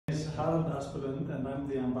Harald Aspelund and I'm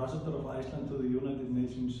the Ambassador of Iceland to the United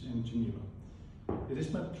Nations in Geneva. It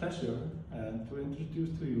is my pleasure to introduce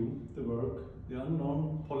to you the work The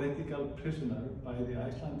Unknown Political Prisoner by the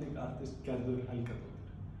Icelandic artist Gerður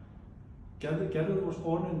Helgadóttir. Gerður was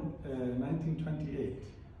born in 1928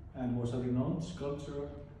 and was a renowned sculptor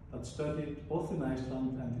that studied both in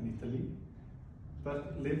Iceland and in Italy,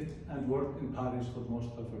 but lived and worked in Paris for most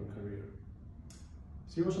of her career.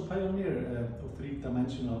 She was a pioneer of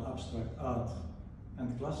three-dimensional abstract art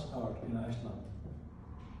and glass art in Iceland.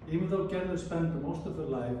 Even though Gerður spent most of her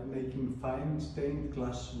life making fine stained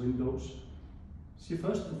glass windows, she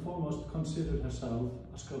first and foremost considered herself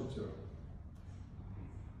a sculptor.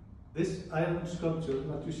 This iron sculpture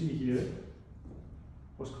that you see here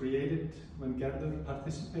was created when Gerður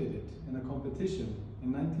participated in a competition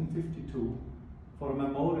in 1952 for a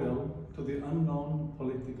memorial to the unknown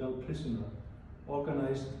political prisoner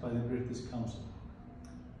organized by the British Council.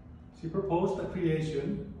 She proposed a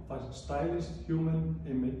creation of a stylish human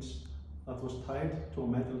image that was tied to a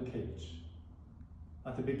metal cage.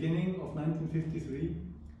 At the beginning of 1953,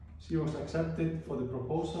 she was accepted for the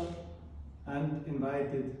proposal and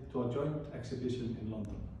invited to a joint exhibition in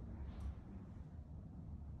London.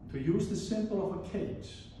 To use the symbol of a cage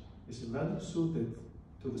is well suited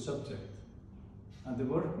to the subject, and the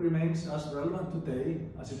work remains as relevant today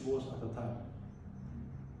as it was at the time.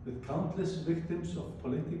 With countless victims of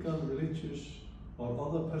political, religious, or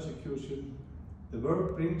other persecution, the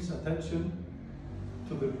work brings attention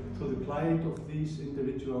to the plight of these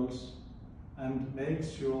individuals and makes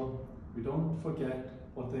sure we don't forget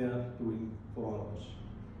what they are doing for all of us.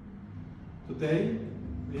 Today,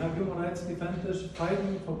 we have human rights defenders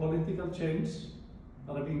fighting for political change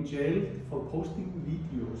that are being jailed for posting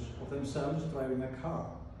videos of themselves driving a car,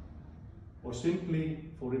 or simply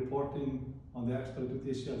for reporting on the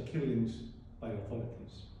extrajudicial killings by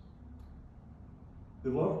authorities.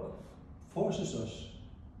 The work forces us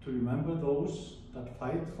to remember those that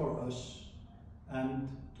fight for us and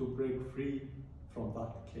to break free from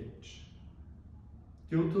that cage.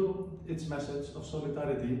 Due to its message of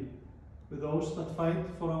solidarity with those that fight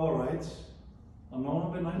for our rights, on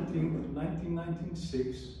November 19,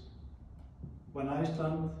 1996,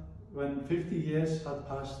 when 50 years had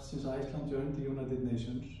passed since Iceland joined the United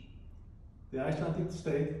Nations, the Icelandic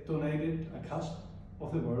state donated a cast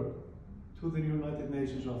of the work to the United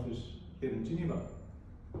Nations office here in Geneva.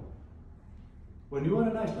 When you are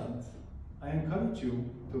in Iceland, I encourage you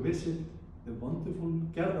to visit the wonderful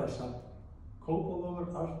Gerðarsafn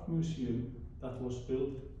Kópavogur Art Museum that was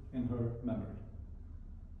built in her memory.